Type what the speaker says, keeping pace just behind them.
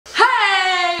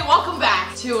welcome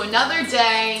back to another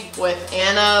day with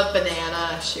Anna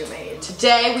Shumate.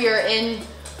 Today we are in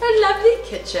her lovely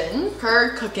kitchen,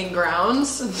 her cooking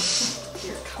grounds.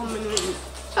 You're coming in.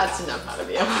 That's enough out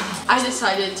of you. I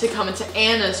decided to come into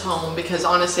Anna's home because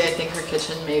honestly I think her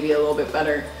kitchen may be a little bit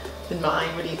better than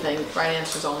mine. What do you think? Right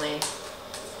answers only.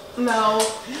 No.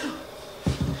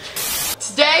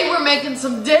 Today we're making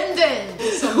some din-din.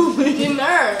 Some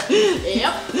dinner.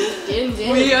 Yep.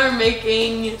 Din-din. We are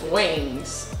making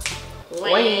wings.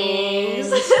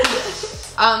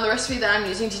 The recipe that I'm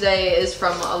using today is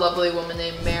from a lovely woman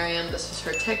named Mariam. This is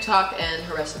her TikTok and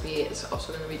her recipe is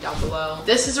also going to be down below.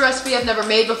 This is a recipe I've never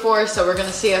made before, so we're going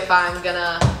to see if I'm going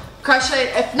to crush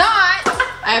it. If not,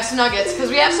 I have some nuggets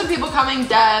because we have some people coming.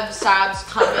 Deb, Sab's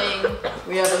coming.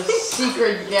 We have a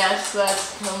secret guest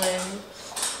that's coming.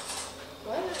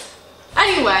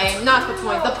 Anyway, not the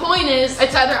point. The point is,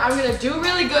 it's either I'm gonna do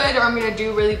really good or I'm gonna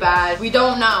do really bad. We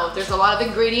don't know. There's a lot of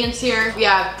ingredients here. We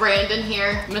have Brandon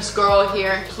here, Miss Girl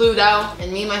here, Pluto, and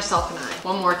me, myself, and I.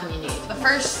 What more can you need? The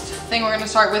first thing we're gonna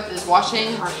start with is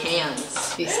washing our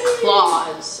hands. These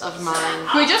claws of mine.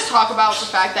 Can we just talk about the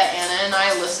fact that Anna and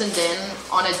I listened in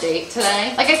on a date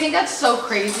today? Like, I think that's so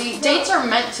crazy. Dates are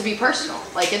meant to be personal.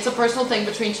 Like, it's a personal thing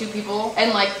between two people,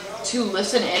 and like, to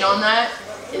listen in on that,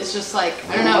 it's just like,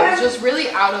 I don't know, it's just really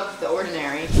out of the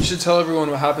ordinary. You should tell everyone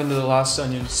what happened to the last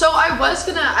onion. So I was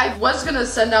gonna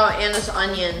send out Anna's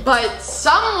onion, but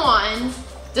someone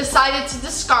decided to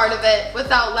discard of it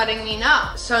without letting me know.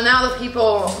 So now the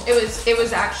people, It was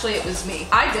me.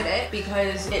 I did it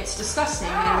because it's disgusting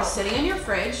and it was sitting in your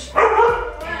fridge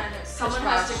and someone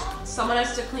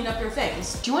has to clean up your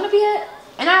things. do you wanna be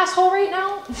an asshole right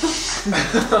now?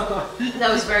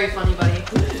 That was very funny, buddy.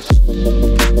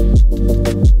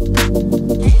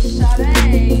 Hey, Shoutout.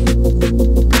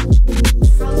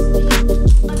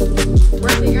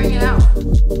 We're figuring it out.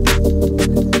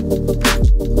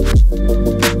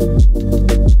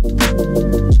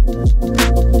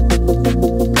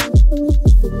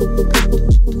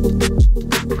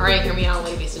 Alright, hear me out,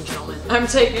 ladies and gentlemen. I'm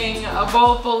taking a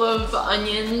bowl full of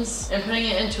onions and putting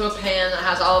it into a pan that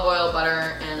has olive oil,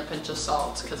 butter, and a pinch of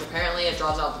salt, because apparently it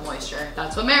draws out the moisture.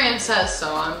 That's what Mariam says,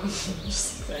 so I'm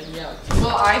just saying, yeah.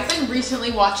 Well, I've been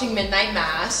recently watching Midnight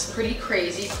Mass. Pretty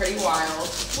crazy, pretty wild.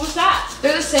 What's that?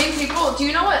 They're the same people. Do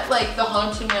you know what, like, The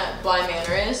Haunting at Bly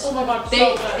Manor is? Oh my god, It's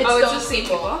it's those the same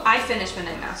people. I finished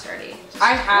Midnight Mass already.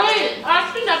 I haven't. Wait, I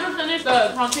actually never finished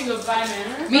The Haunting of Bly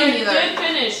Manor. Me but neither. I did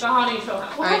finish The Haunting Show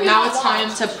House. Alright, now it's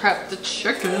time to prep the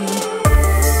chicken. Ooh,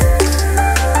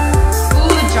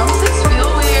 the drumsticks feel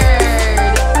weird.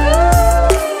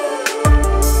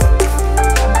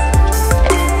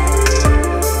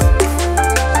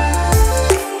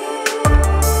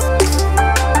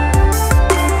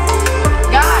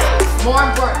 Guys, more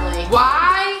importantly,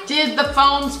 why did the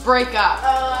phones break up?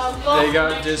 They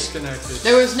got disconnected.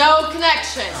 There was no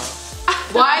connection.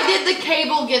 Why did the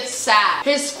cable get sad?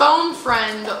 His phone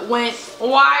friend went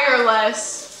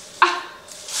wireless.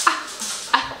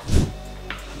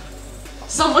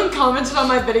 Someone commented on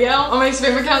my video on my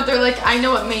Spam account. They're like, I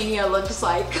know what mania looks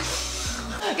like.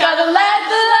 Gotta let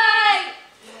the light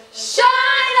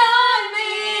shine on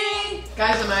me.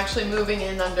 Guys, I'm actually moving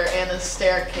in under Anna's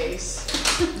staircase.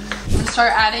 I'm gonna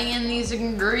start adding in these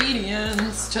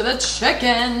ingredients to the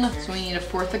chicken. So we need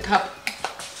 1/4 cup.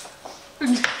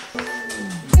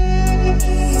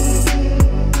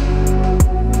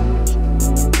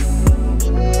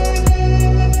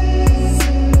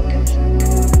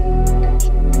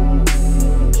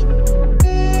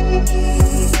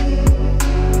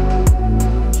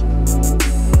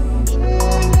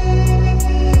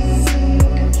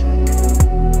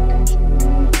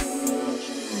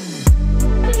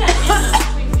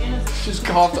 Just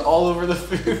coughed all over the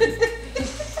food.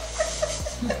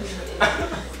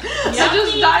 I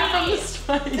just died from the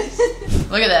spice.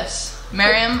 Look at this.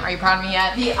 Mariam, are you proud of me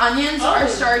yet? The onions are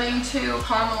starting to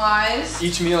caramelize.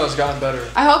 Each meal has gotten better.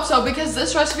 I hope so, because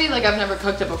this recipe, like, I've never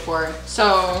cooked it before.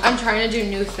 So I'm trying to do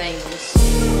new things.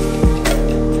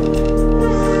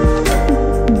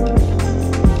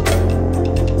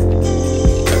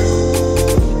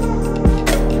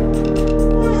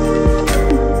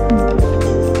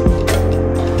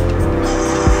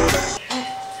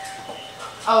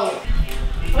 Oh.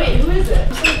 Wait, who is it?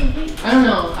 I don't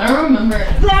know. I don't remember.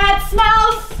 That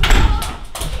smells.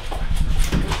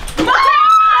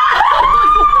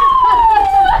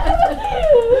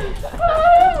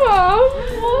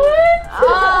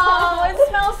 Oh, it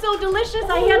smells so delicious.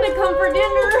 I had to come for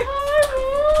dinner.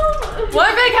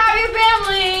 One big happy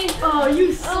family. Oh,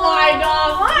 you slide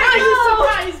off. Why? Now you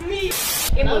surprised me.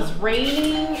 It was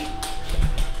raining.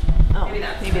 Oh, Maybe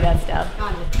that's give you that stuff.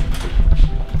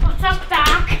 What's up,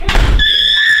 Doc?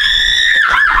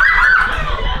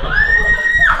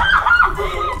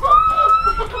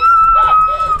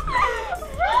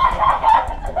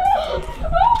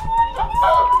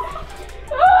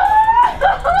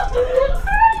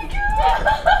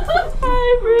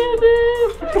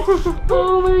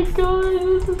 Oh my god,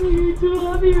 this is making me too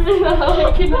happy right now.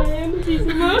 I cannot handle these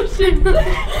emotions.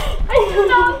 I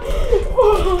cannot.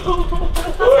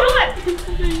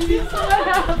 He's so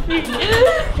happy.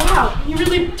 Wow, you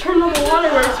really turned on the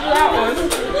waterworks for that one.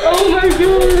 Oh my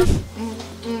goodness.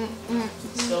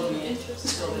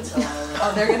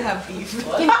 Oh, they're gonna have beef.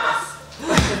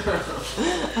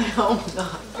 I hope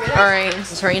not. Alright,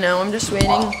 so right now I'm just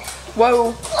waiting.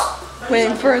 Whoa.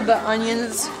 Waiting for the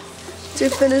onions to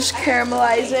finish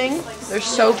caramelizing. They're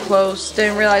so close.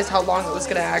 Didn't realize how long it was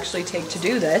gonna actually take to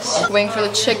do this. Waiting for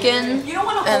the chicken, and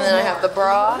then I have the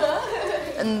broth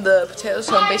and the potatoes.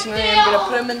 So I'm gonna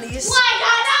put them in these.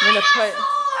 I'm gonna put.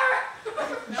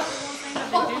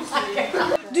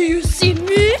 Do you see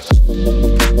me?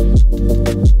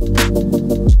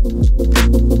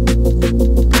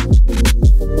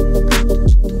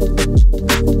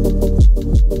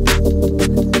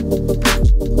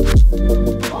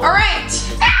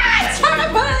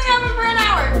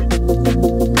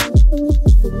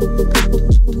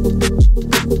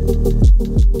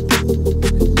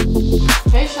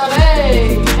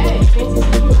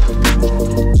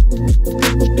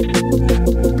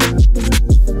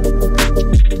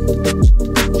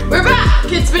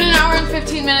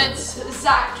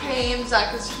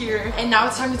 Zack is here, and now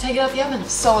it's time to take it out the oven.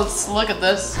 So let's look at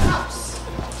this.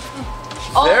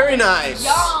 Oh, very nice.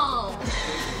 Yum.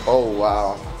 Oh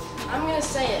wow. I'm gonna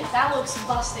say it. That looks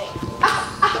busting.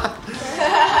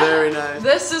 Very nice.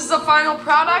 This is the final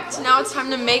product. Now it's time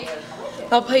to make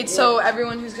the plate so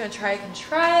everyone who's gonna try it can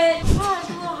try it. Oh, it's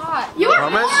a little hot. You were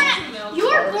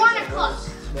born a cook.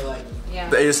 Yeah.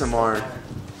 The ASMR.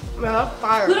 Well,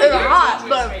 fire. It's hot,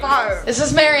 but fire. This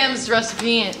is Mariam's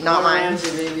recipe, not mine.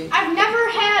 I've never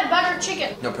had butter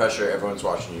chicken. No pressure. Everyone's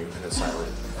watching you, and it's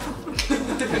silent.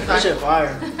 That shit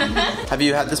fire. Have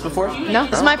you had this before? No,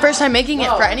 this is my first time making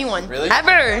it for anyone. Really?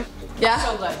 Ever. Yeah.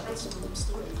 So good.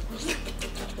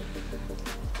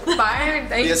 Fire.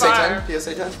 Thanks, PSA fire. 10?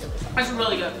 PSA 10? That's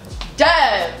really good.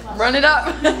 Dead. Run it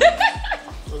up.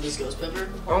 So this ghost pepper?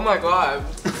 Oh my god.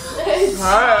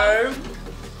 Hi.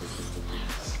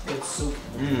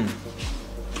 Mmm.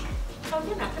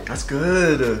 That's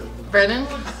good. Brandon?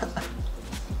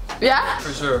 Yeah?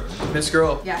 For sure. Miss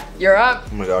Girl. Yeah. You're up.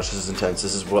 Oh my gosh, this is intense.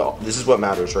 This is what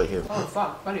matters right here. Oh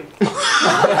fuck, buddy.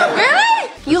 Really?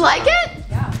 You like it?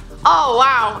 Yeah. Oh,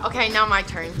 wow. Okay, now my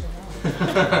turn.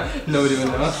 Nobody even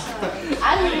knows.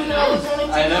 I didn't even know it was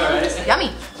running. I know, right?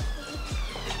 Yummy.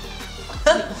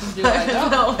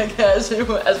 No, I guess as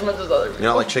much as other people. You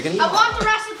not like chicken? I want the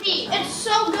recipe. It's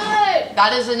so good.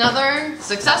 That is another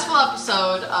successful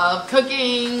episode of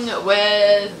Cooking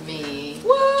with Me.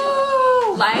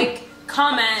 Woo! Like,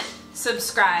 comment,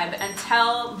 subscribe, and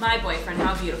tell my boyfriend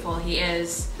how beautiful he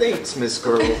is. Thanks, Miss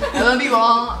Girl. I love you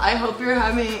all. I hope you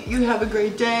have a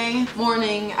great day,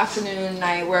 morning, afternoon,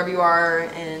 night, wherever you are,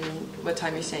 and what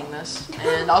time you're seeing this.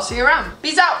 And I'll see you around.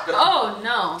 Peace out. Oh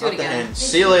no. Do it again.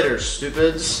 See you later,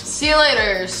 stupids. See you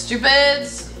later,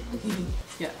 stupids.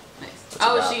 Yeah, nice.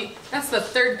 Oh, that's the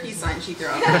third peace sign she threw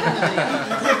out.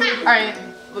 All right,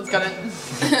 let's get it.